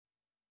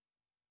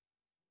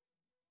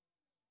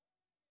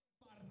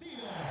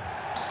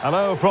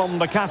Hello from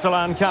the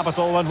Catalan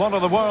capital and one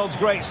of the world's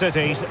great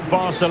cities,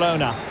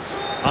 Barcelona.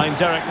 I'm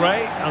Derek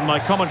Ray, and my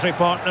commentary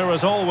partner,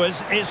 as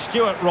always, is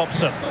Stuart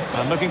Robson.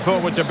 I'm looking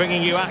forward to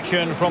bringing you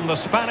action from the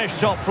Spanish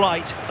top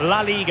flight,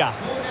 La Liga.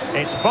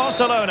 It's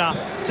Barcelona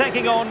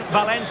taking on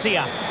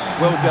Valencia.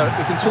 Well, Derek,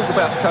 we can talk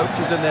about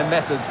coaches and their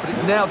methods, but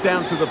it's now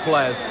down to the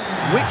players.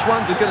 Which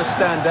ones are going to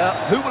stand out,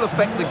 who will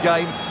affect the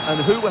game, and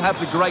who will have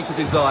the greater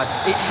desire?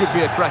 It should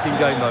be a cracking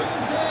game, though.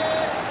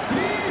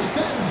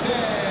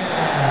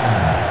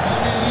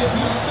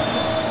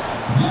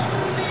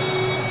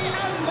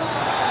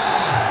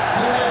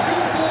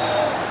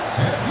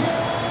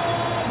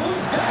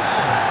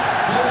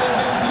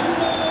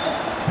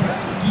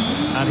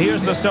 And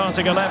here's the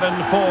starting 11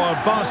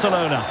 for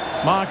Barcelona.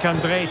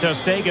 Marc-André ter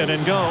Stegen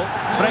in goal.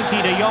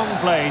 Frenkie de Jong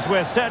plays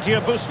with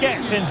Sergio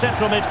Busquets in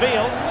central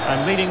midfield.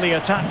 And leading the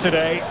attack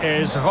today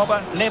is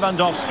Robert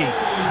Lewandowski.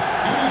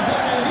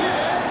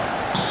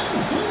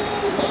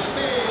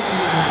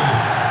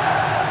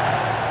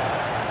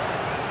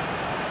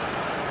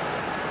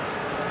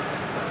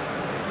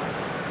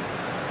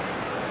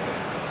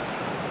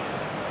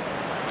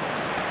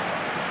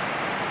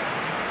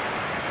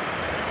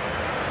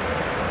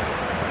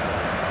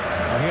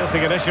 Here's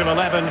the initial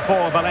 11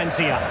 for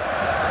Valencia.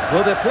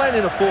 Well, they're playing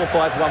in a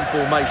 4-5-1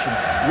 formation,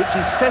 which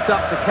is set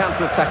up to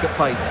counter-attack at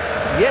pace.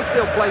 Yes,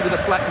 they'll play with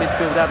a flat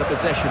midfield out of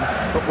possession,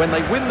 but when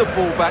they win the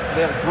ball back,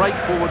 they'll break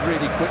forward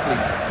really quickly.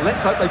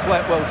 Let's hope they play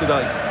it well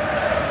today.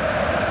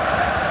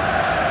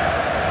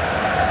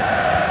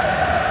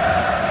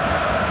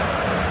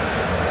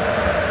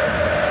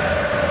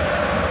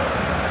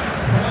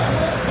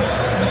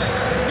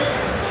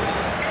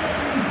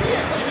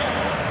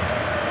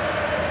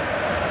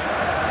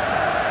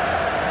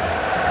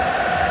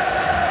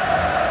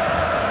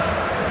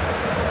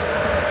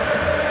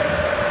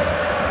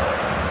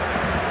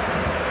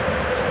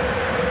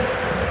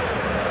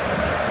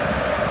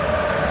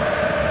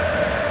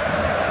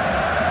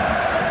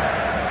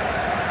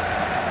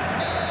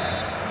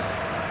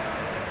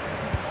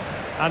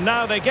 And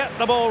now they get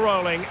the ball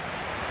rolling.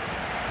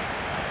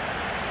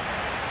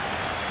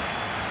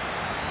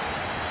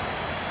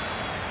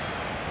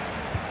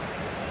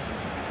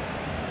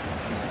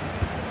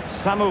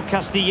 Samu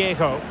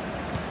Castillejo.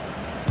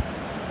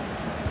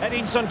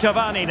 Edinson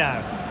Cavani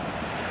now.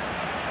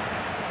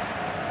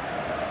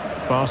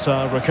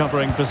 Barca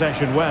recovering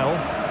possession well.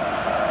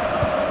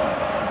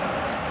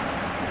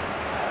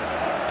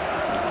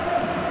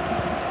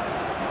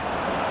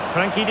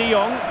 Frenkie de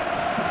Jong.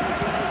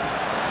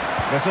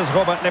 This is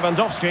Robert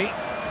Lewandowski.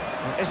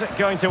 Is it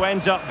going to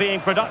end up being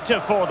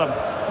productive for them?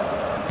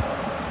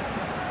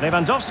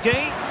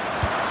 Lewandowski.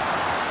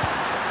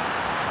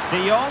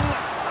 De Jong.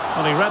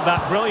 Well, he read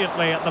that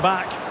brilliantly at the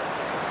back.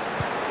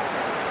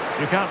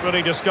 You can't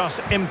really discuss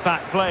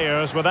impact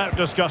players without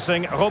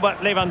discussing Robert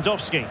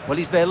Lewandowski. Well,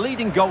 he's their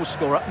leading goal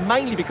scorer,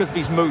 mainly because of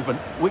his movement,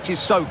 which is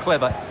so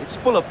clever. It's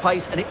full of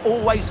pace and it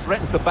always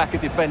threatens the back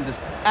of defenders.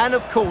 And,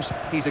 of course,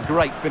 he's a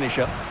great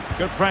finisher.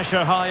 Good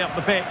pressure high up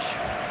the pitch.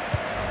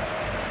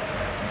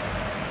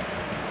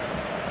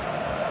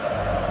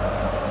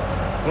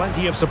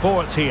 Plenty of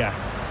support here.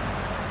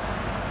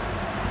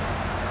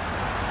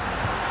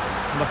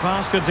 And the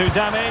pass could do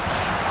damage.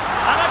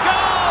 And a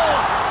goal!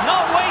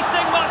 Not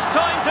wasting much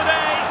time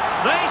today.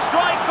 They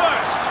strike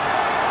first.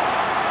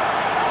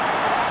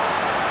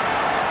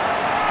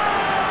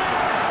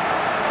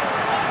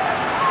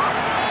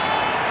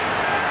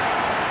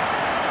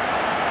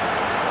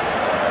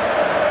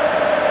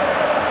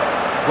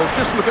 Well,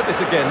 just look at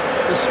this again.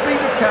 The speed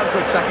of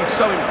counter-attack is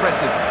so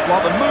impressive,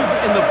 while the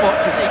movement in the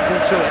box is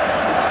equal to it.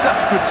 It's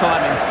such good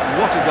timing.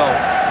 What a goal.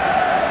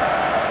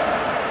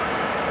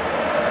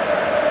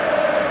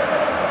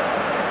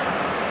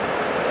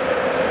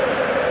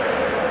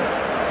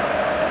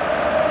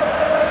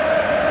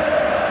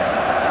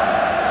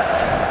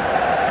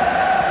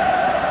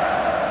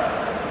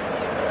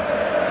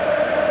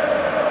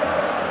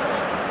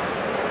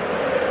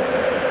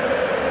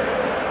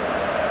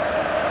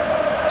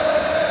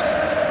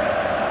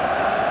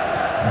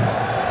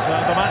 So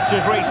the match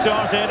has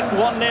restarted.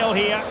 1-0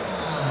 here.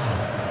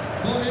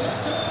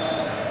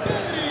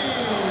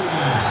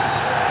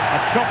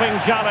 A chopping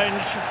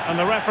challenge, and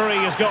the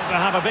referee has got to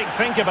have a big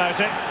think about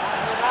it.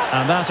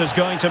 And that is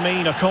going to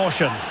mean a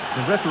caution.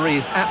 The referee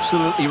is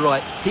absolutely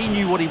right. He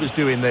knew what he was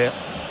doing there.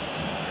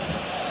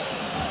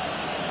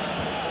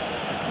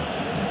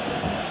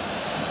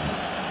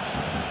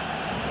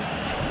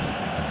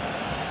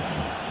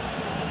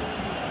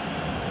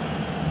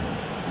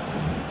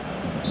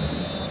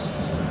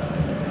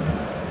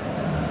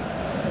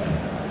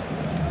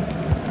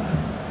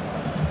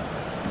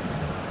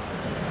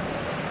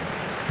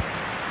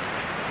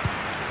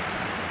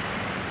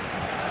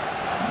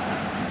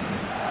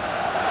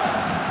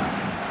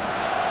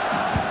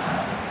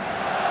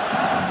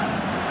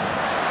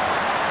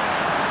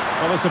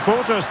 Well, the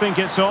supporters think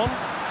it's on.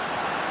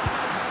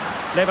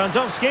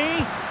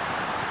 Lewandowski.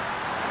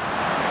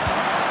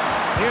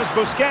 Here's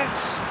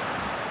Busquets.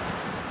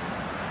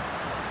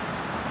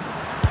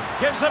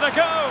 Gives it a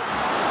go.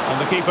 And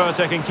the keeper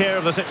taking care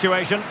of the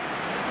situation.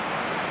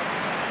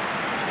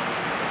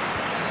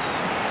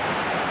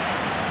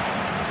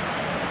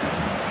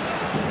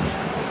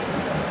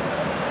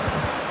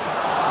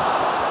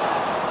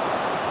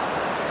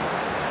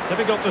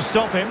 Difficult to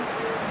stop him.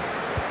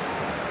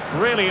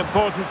 Really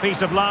important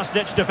piece of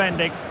last-ditch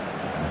defending.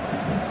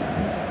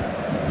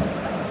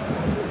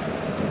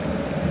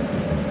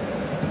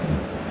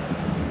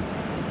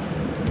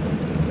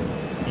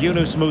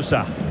 Yunus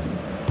Musa.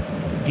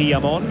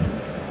 Guillamon.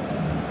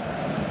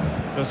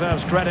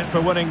 Deserves credit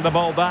for winning the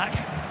ball back.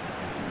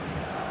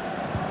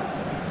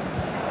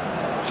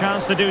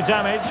 Chance to do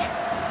damage.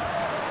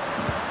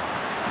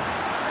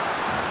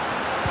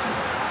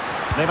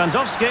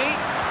 Lewandowski.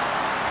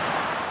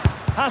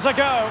 Has a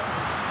go.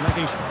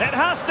 It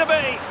has to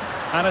be.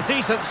 And a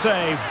decent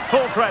save.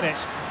 Full credit.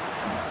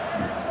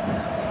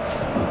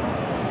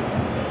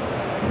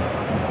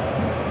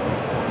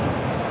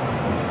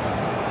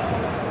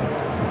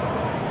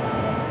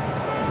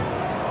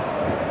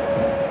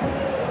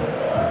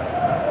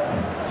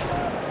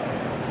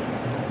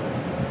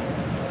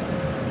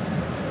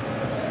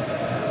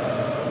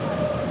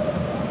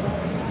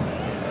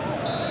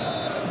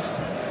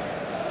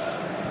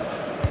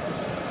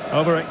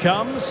 Over it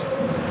comes.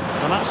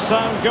 And that's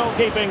sound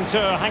goalkeeping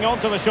to hang on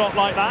to the shot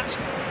like that.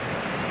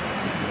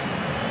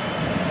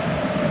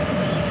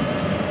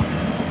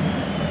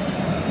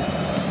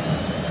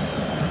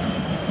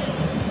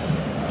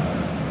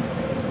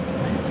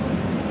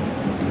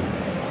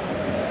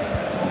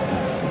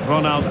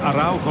 Ronald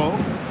Araujo.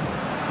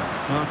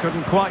 Well,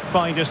 couldn't quite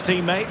find his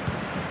teammate.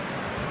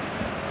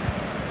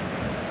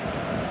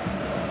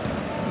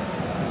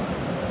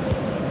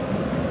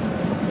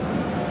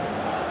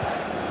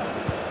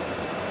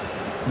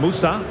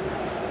 Musa.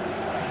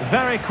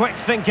 Very quick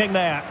thinking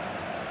there.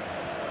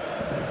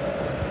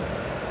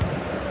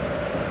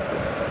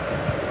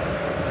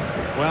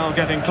 Well,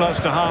 getting close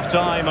to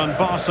half-time and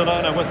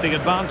Barcelona with the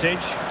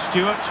advantage.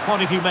 Stuart,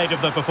 what have you made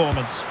of the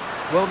performance?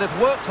 Well,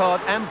 they've worked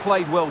hard and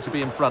played well to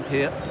be in front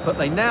here, but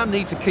they now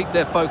need to keep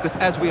their focus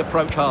as we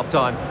approach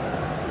half-time.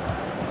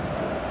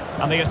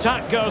 And the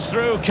attack goes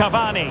through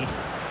Cavani.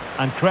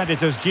 And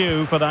credit is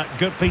due for that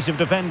good piece of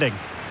defending.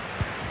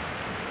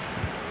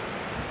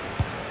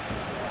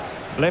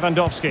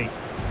 Lewandowski.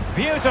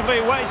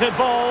 Beautifully weighted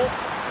ball.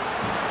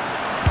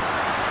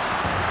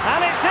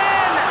 And it's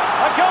in!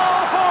 A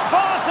goal for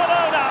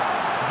Barcelona!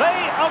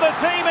 They are the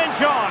team in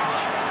charge.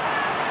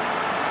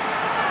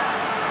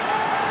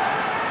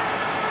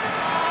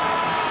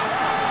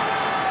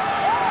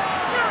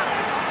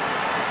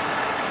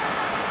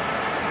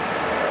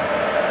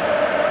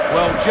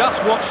 Well,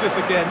 just watch this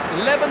again.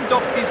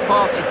 Lewandowski's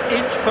pass is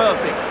inch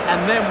perfect,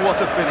 and then what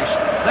a finish.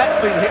 That's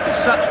been hit with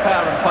such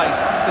power and pace.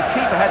 The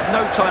keeper has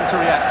no time to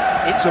react.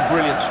 It's a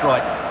brilliant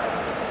strike.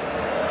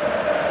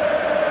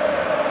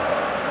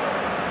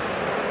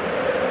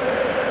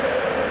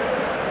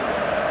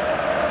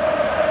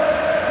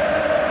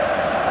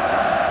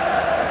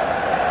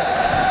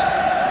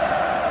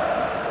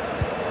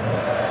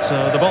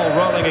 So the ball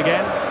rolling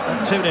again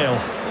at 2-0.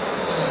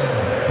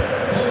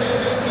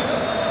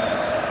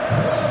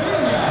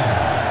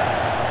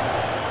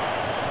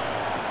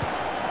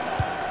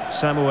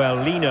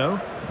 Samuel Lino.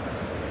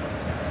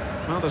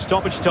 Well, the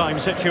stoppage time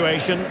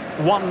situation,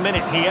 1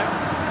 minute here.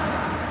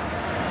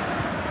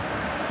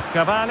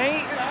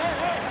 Cavani.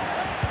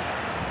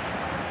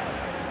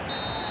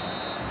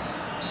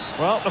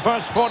 Well, the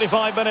first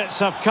 45 minutes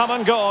have come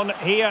and gone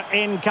here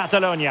in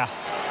Catalonia.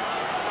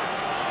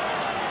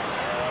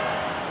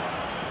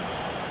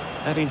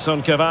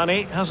 Edinson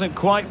Cavani hasn't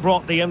quite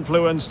brought the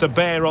influence to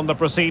bear on the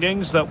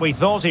proceedings that we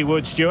thought he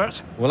would,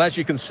 Stuart. Well, as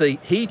you can see,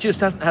 he just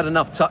hasn't had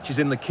enough touches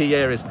in the key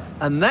areas,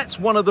 and that's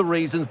one of the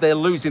reasons they're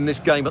losing this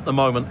game at the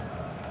moment.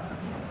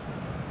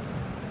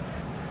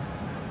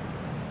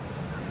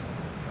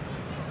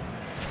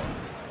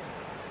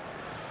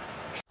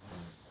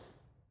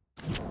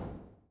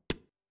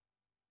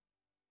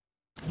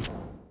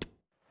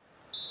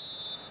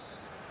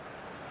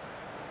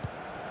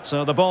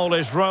 So the ball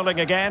is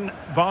rolling again.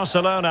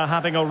 Barcelona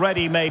having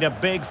already made a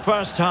big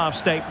first-half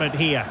statement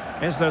here.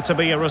 Is there to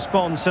be a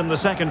response in the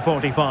second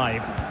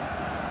 45?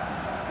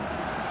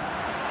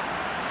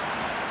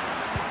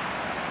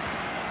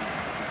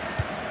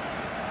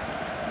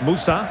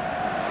 Musa.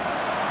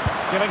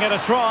 Giving it a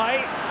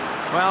try.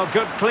 Well,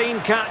 good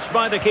clean catch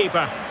by the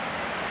keeper.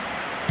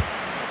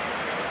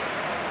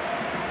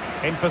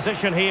 In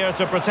position here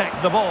to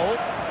protect the ball.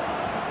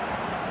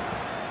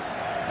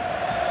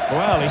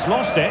 Well, he's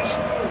lost it.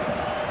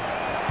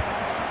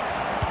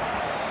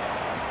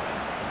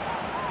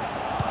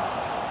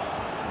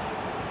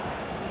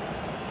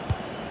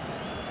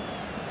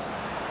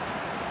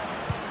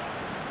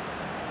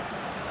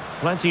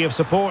 Plenty of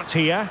support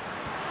here.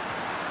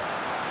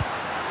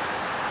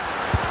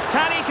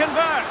 Can he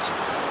convert?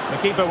 The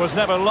keeper was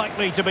never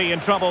likely to be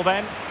in trouble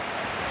then.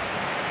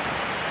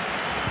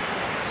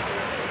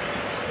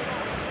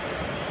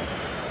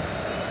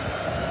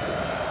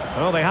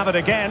 Oh, they have it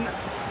again.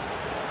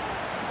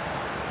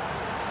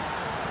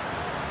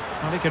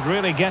 Well, he could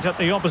really get at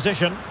the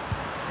opposition.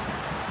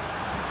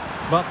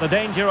 But the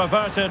danger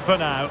averted for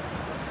now.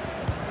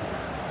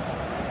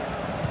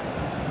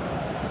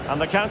 And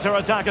the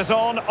counter-attack is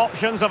on,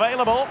 options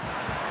available.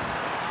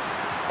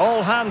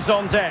 All hands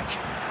on deck.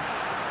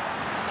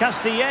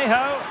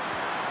 Castillejo.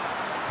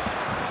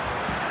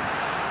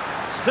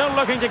 Still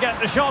looking to get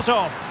the shot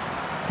off.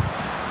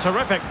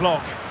 Terrific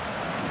block.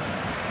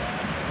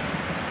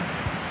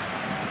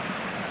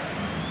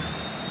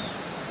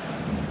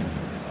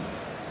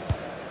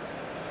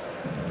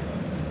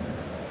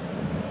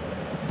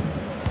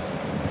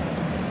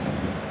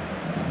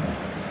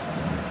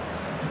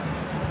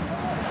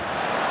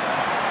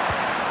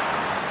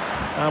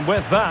 And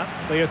with that,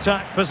 the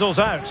attack fizzles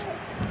out.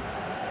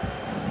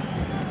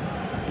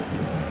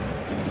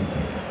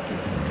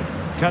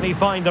 Can he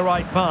find the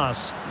right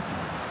pass?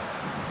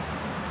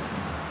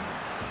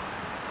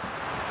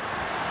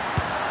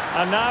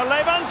 And now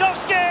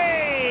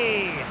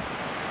Lewandowski!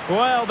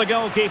 Well, the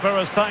goalkeeper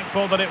is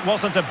thankful that it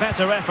wasn't a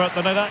better effort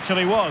than it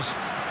actually was.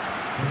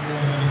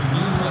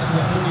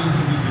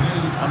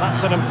 And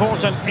that's an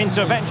important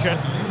intervention.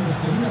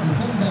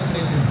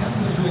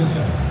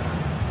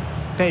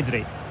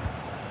 Pedri.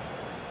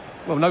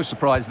 Well, no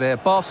surprise there.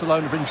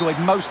 Barcelona have enjoyed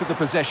most of the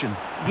possession.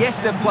 Yes,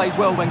 they've played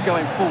well when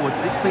going forward,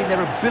 but it's been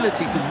their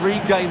ability to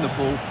regain the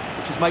ball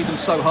which has made them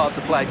so hard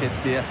to play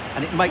against here,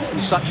 and it makes them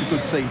such a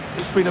good team.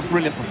 It's been a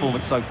brilliant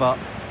performance so far.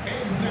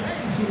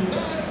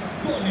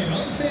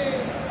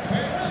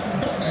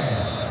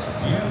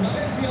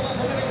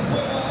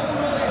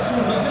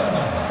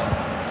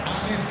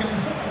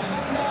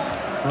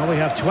 Well, we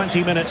have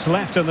 20 minutes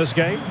left in this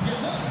game.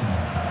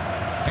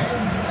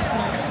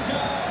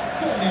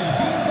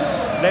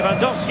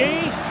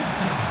 Lewandowski.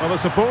 Well, the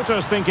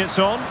supporters think it's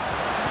on.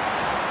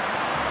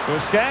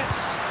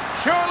 Busquets.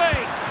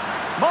 Surely.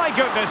 My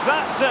goodness,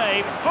 that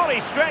save. Fully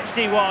stretched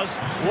he was.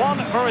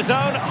 One for his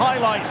own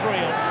highlights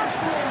reel.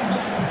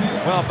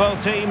 Well,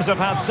 both teams have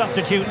had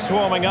substitutes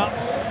warming up,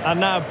 and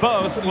now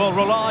both will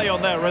rely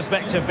on their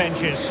respective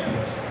benches.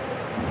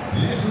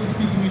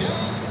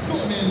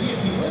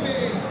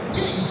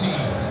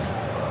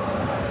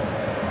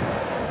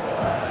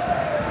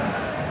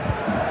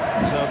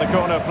 So the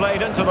corner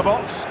played into the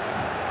box.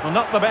 Well,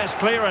 not the best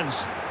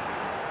clearance.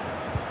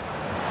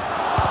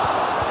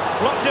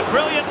 Blocked it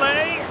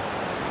brilliantly.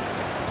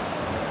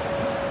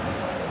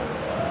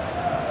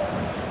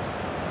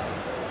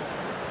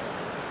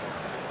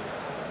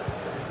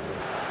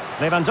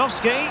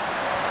 Lewandowski.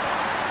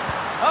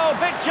 Oh,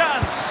 big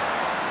chance.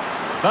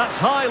 That's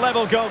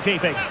high-level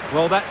goalkeeping.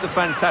 Well, that's a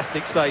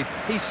fantastic save.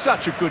 He's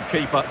such a good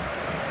keeper.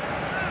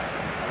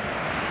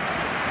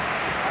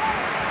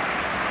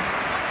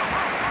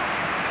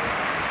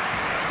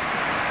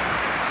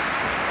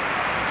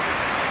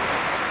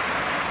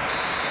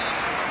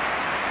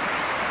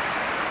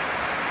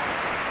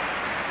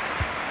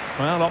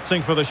 Well,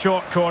 opting for the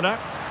short corner.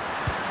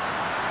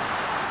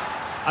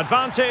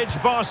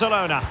 Advantage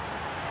Barcelona.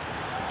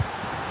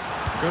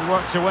 Good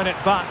work to win it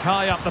back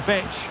high up the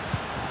pitch.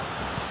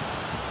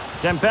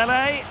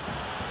 Dembele.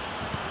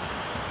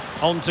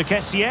 On to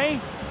Kessié.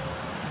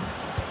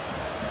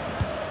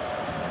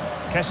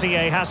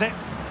 Kessié has it.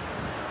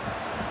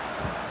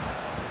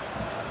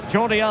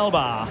 Jordi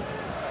Alba.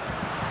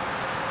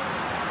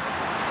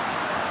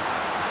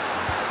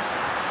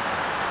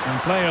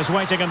 And players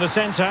waiting in the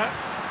centre.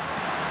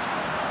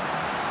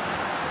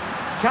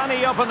 Can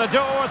he open the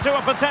door to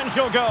a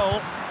potential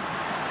goal?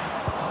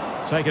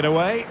 Take it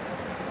away.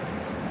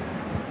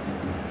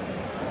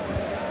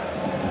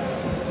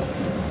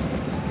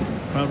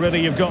 Well,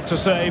 really, you've got to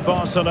say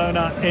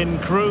Barcelona in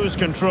cruise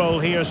control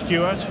here,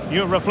 Stuart.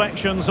 Your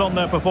reflections on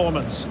their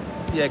performance?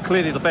 Yeah,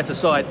 clearly the better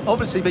side.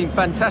 Obviously been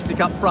fantastic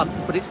up front,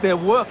 but it's their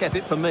work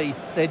ethic for me.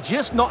 They're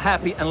just not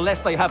happy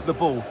unless they have the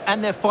ball,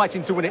 and they're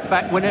fighting to win it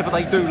back whenever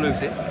they do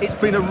lose it. It's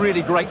been a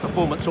really great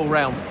performance all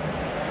round.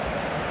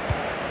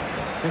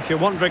 If you're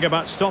wondering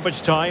about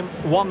stoppage time,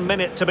 1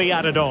 minute to be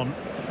added on.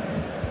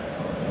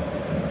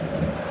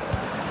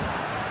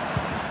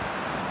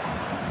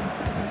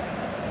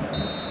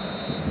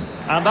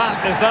 And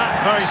that is that.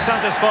 Very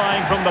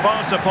satisfying from the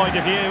Barca point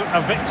of view.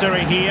 A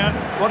victory here.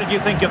 What did you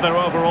think of their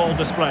overall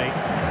display?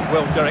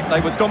 Well, Derek, they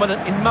were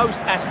dominant in most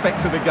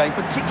aspects of the game,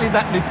 particularly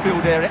that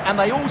midfield area, and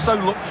they also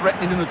looked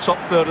threatening in the top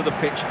third of the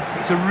pitch.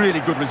 It's a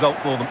really good result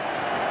for them.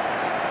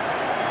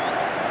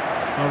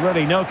 Well,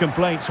 really no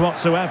complaints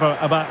whatsoever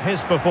about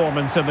his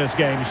performance in this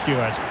game,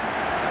 Stuart.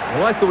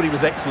 Well, I thought he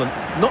was excellent.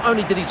 Not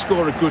only did he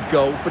score a good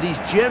goal, but his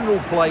general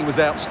play was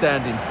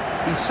outstanding.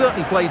 He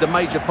certainly played a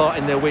major part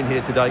in their win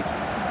here today.